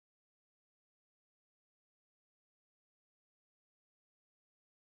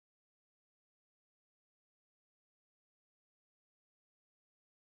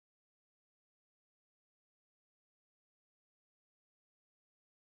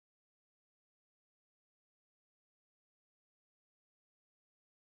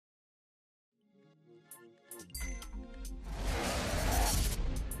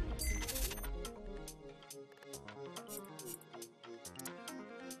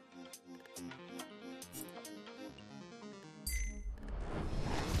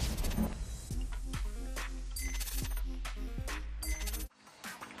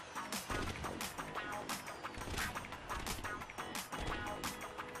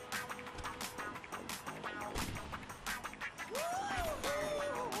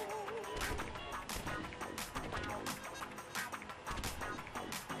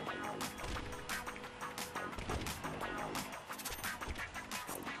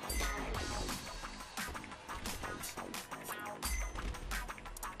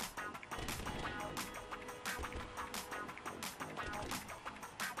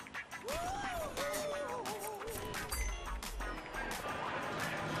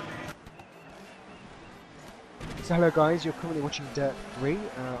So hello guys, you're currently watching Dirt 3.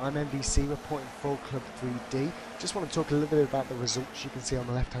 I'm MVC reporting for Club 3D. Just want to talk a little bit about the results you can see on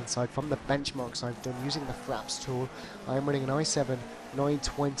the left hand side from the benchmarks I've done using the Fraps tool. I'm running an i7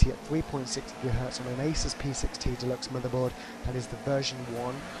 920 at 3.6 GHz on an Asus P6T Deluxe motherboard. That is the version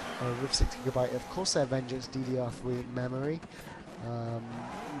 1 with 6GB of Corsair Vengeance DDR3 memory.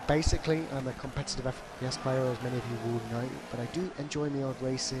 Basically, I'm a competitive FPS player, as many of you will know, but I do enjoy the odd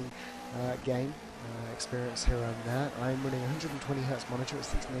racing game experience here and there. I'm running a 120Hz monitor at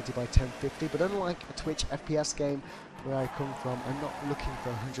 1680 by 1050, but unlike a Twitch FPS game where I come from, I'm not looking for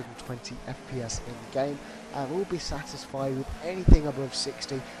 120 FPS in game. I will be satisfied with anything above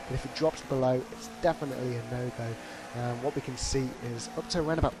 60, but if it drops below, it's definitely a no-go. What we can see is up to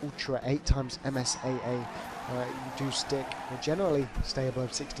around about Ultra 8 times MSAA. You do stick, generally stay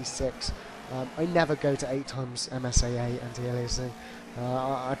above 66. I never go to 8 times MSAA anti-aliasing.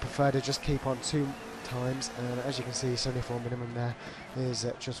 I prefer to just keep on 2 times, and as you can see, 74 minimum there is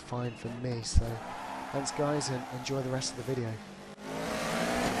just fine for me. So thanks guys, and enjoy the rest of the video.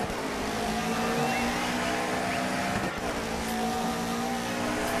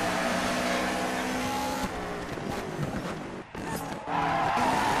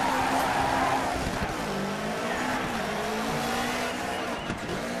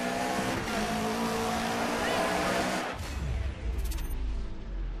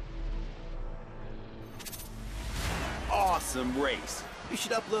 Awesome race. You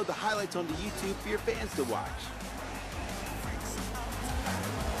should upload the highlights onto YouTube for your fans to watch.